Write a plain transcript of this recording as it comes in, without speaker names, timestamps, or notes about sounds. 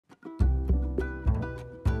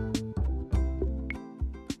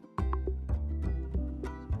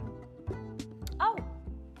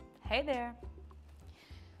Hey there.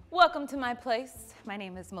 Welcome to my place. My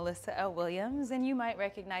name is Melissa L. Williams, and you might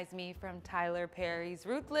recognize me from Tyler Perry's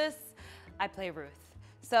Ruthless. I play Ruth.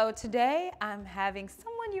 So today I'm having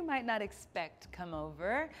someone you might not expect come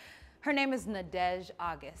over. Her name is Nadège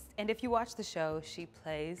August, and if you watch the show, she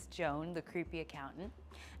plays JOAN, the creepy accountant.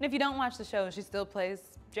 And if you don't watch the show, she still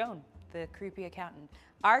plays JOAN, the creepy accountant.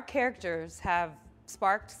 Our characters have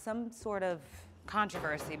sparked some sort of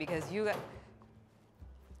controversy because you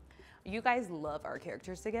guys love our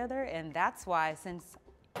characters together, and that's why, since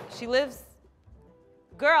she lives,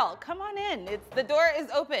 girl, come on in. The door is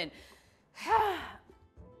open.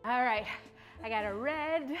 All right, I got a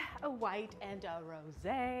red, a white, and a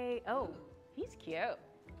rosé. Oh, he's cute.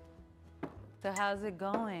 So how's it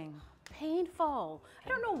going? Painful. I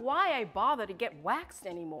don't know why I bother to get waxed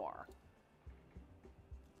anymore.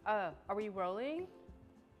 Are we rolling?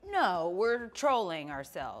 No, we're trolling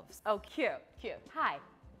ourselves. Oh, cute, cute. Hi,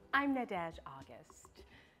 I'm Nadège August.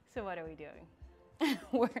 So what are we doing?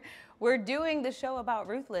 We're doing the show about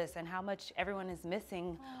Ruthless and how much everyone is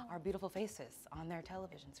missing our beautiful faces on their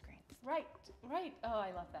television screens. Right, right. Oh,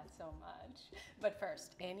 I love that so much. But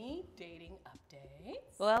first, any dating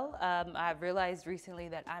updates? Well, I've realized recently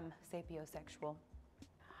that I'm sapiosexual.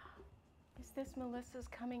 Is this Melissa's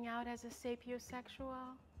coming out as a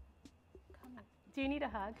sapiosexual? Come on. Do you need a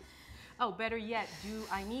hug? Oh, better yet, do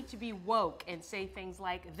I need to be woke and say things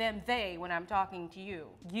like them, they when I'm talking to you?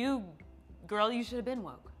 Girl, you should have been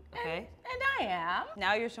woke, okay? And I am.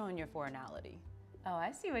 Now you're showing your foreignality. Oh,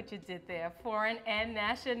 I see what you did there. Foreign and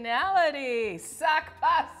nationality. Sac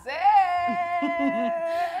passe.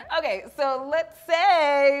 Okay, so let's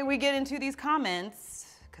say we get into these comments,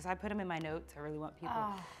 because I put them in my notes. I really want people.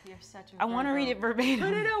 Oh, you're such a I want to read it verbatim.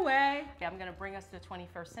 Put it away. Okay, I'm going to bring us to the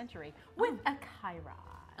 21st century with a Kyra.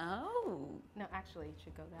 Oh. No, actually, it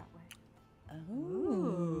should go that way.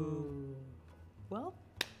 Oh. Well,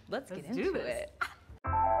 let's get into it.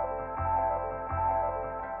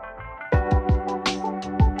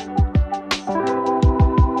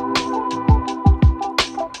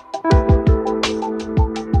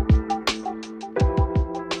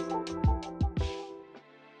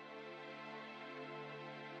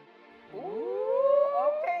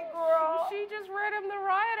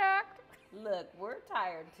 Look, we're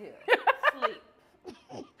tired too. Sleep.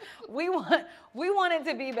 We want it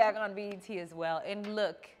to be back on BET as well. And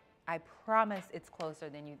look, I promise it's closer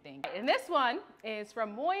than you think. And this one is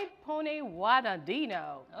from Muy Pone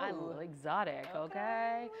Guadadino. Oh, exotic,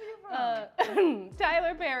 okay?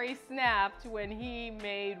 Tyler Perry snapped when he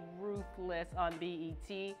made Ruthless on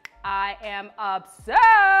BET. I am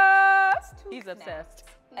obsessed. He's obsessed.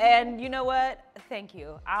 And you know what? Thank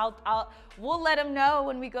you. We'll let him know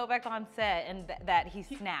when we go back on set and that he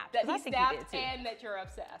snapped. That he snapped and that you're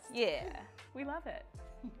obsessed. Yeah. We love it.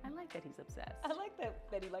 I like that he's obsessed. I like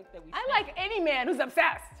that he likes that we I like any man who's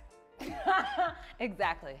obsessed.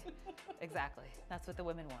 Exactly. Exactly. That's what the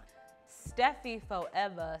women want. Steffi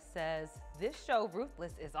Forever says, this show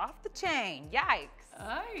Ruthless is off the chain. Yikes.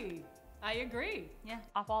 I agree. Yeah,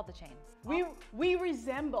 off all the chains. We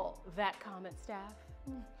resemble that comment, staff.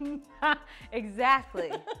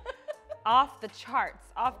 Exactly. Off the charts,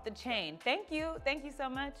 off the chain. Thank you so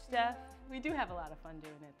much, Steph. We do have a lot of fun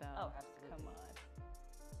doing it though. Oh, absolutely. Come on.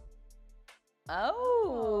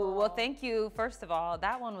 Oh, well, thank you. First of all,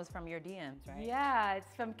 that one was from your DMs, right? Yeah,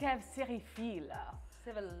 it's from Kev Serifil.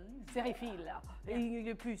 Serifil.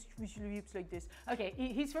 Lips like this. Okay,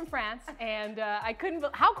 he's from France, and I couldn't.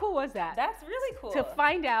 How cool was that? That's really cool. To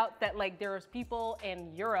find out that like there's people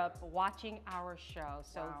in Europe watching our show.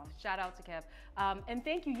 So shout out to Kev. And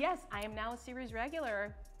thank you. Yes, I am now a series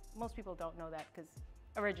regular. Most people don't know that because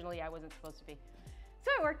originally I wasn't supposed to be. So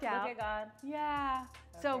it worked out. Look at God. Yeah.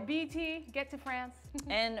 Okay. So BT, get to France.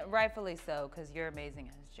 And rightfully so, because you're amazing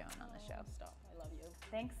as JOAN on the show. Stop. I love you.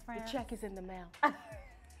 Thanks, France. The check is in the mail.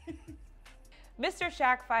 Mr.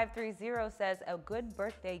 Shack530 says a good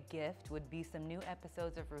birthday gift would be some new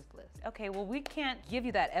episodes of Ruthless. Okay, well, we can't give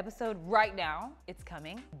you that episode right now. It's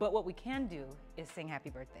coming. But what we can do is sing happy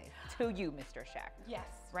birthday to you, Mr. Shack. Yes.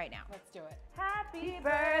 Right now. Let's do it. Happy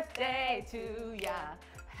birthday to ya.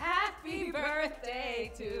 Happy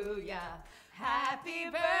birthday to ya. Happy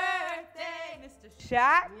birthday, Mr.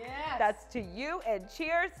 Shack. Yes. That's to you, and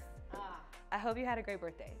cheers. I hope you had a great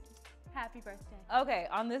birthday. Happy birthday. Okay,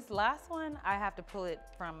 on this last one, I have to pull it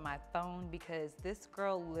from my phone because this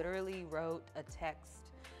girl literally wrote a text,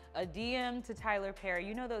 a DM to Tyler Perry.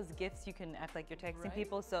 You know those gifts you can act like you're texting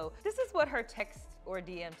people? So this is what her text or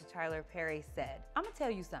DM to Tyler Perry said. I'm gonna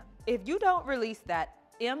tell you something. If you don't release that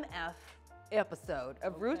MF episode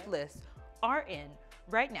of Ruthless RN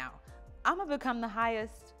right now, I'm gonna become the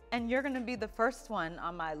highest and you're gonna be the first one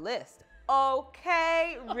on my list.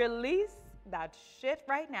 Okay, release that shit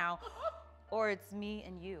right now, or it's me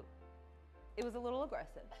and you. It was a little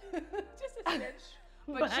aggressive. Just a snitch.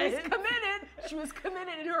 But she's committed. She was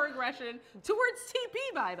committed in her aggression towards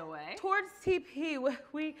TP, by the way. Towards TP,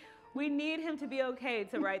 we need him to be okay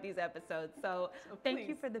to write these episodes. So thank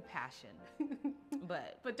you for the passion.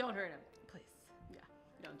 But don't hurt him. Please. Yeah,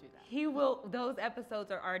 don't do that. He will, those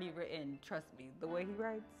episodes are already written. Trust me, the way he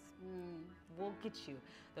writes, we'll get you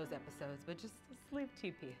those episodes, but just leave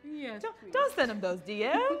TP. Yes, don't send him those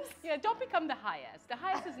DMs. Yeah, don't become the highest. The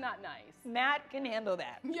highest is not nice. Matt can handle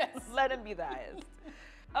that. Yes. Let him be the highest.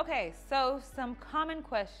 Okay, so some common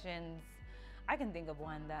questions. I can think of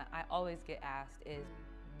one that I always get asked is,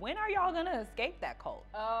 when are y'all gonna escape that cult?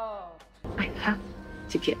 Oh. I have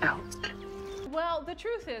to get out. Well, the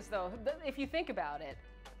truth is, though, if you think about it,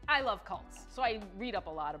 I love cults. So I read up a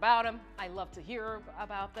lot about them. I love to hear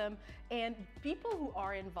about them. And people who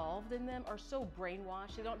are involved in them are so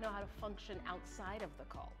brainwashed, they don't know how to function outside of the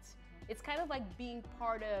cult. It's kind of like being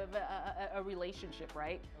part of a relationship,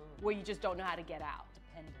 right? Where you just don't know how to get out.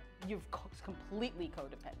 You're completely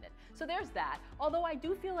codependent. So there's that. Although I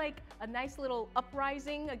do feel like a nice little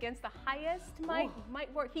uprising against the highest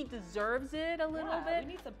might work. He deserves it a little bit.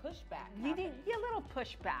 We need some pushback. You need a little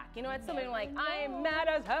pushback. You know, it's something like, I'm mad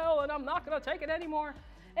as hell and I'm not gonna take it anymore.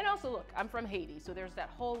 And also, look, I'm from Haiti, so there's that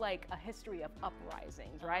whole like a history of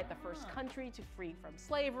uprisings, right? The first country to free from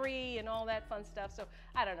slavery and all that fun stuff. So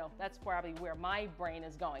I don't know, that's probably where my brain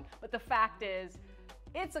is going. But the fact is,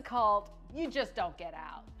 it's a cult. You just don't get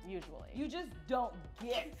out, usually. You just don't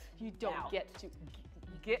get. You don't out. get to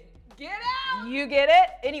get out. You get it?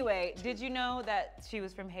 Anyway, did you know that she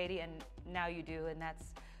was from Haiti and now you do, and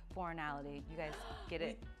that's foreignality. You guys get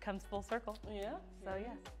it? Comes full circle. Yeah. So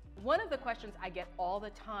yeah. One of the questions I get all the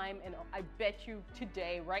time, and I bet you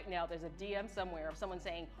today, right now, there's a DM somewhere of someone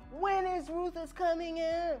saying, when is Ruthless coming in?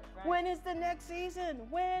 Right. When is the next season?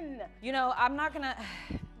 When? You know, I'm not gonna,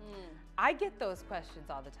 I get those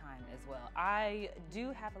questions all the time as well. I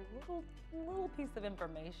do have a little piece of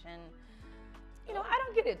information. You know, I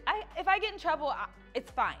don't get it. If I get in trouble,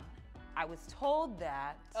 it's fine. I was told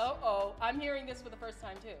that. Oh, I'm hearing this for the first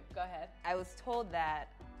time too. Go ahead. I was told that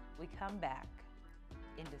we come back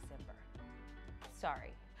in December.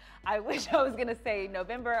 Sorry. I wish I was gonna say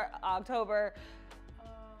November, October.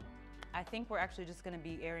 I think we're actually just gonna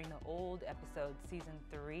be airing the old episode, season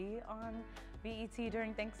 3 on BET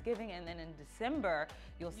during Thanksgiving, and then in December,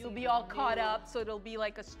 you'll be all caught up, so it'll be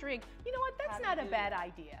like a string. You know what, that's not a bad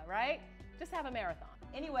idea, right? Just have a marathon.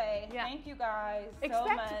 Anyway, thank you guys so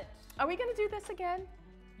much. Are we gonna do this again?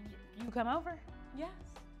 You come over? Yes.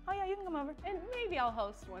 Oh yeah, you can come over. And maybe I'll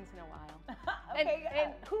host once in a while. Okay.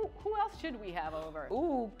 And who else should we have over?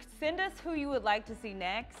 Ooh, send us who you would like to see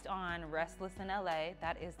next on Restless in LA.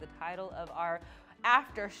 That is the title of our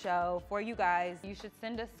after show for you guys. You should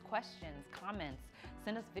send us questions, comments.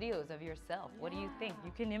 Send us videos of yourself. What do you think?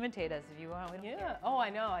 You can imitate us if you want. We don't care. Oh, I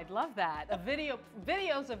know. I'd love that.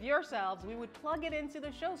 Videos of yourselves. We would plug it into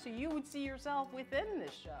the show so you would see yourself within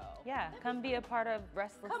this show. Yeah, come be a part of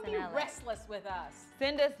Restless in LA. Come be restless with us.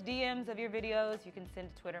 Send us DMs of your videos. You can send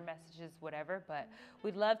Twitter messages, whatever, but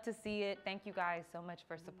we'd love to see it. Thank you guys so much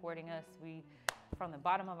for supporting us. We, from the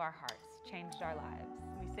bottom of our hearts, changed our lives.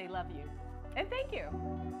 We say love you. And thank you.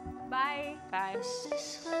 Bye. Bye.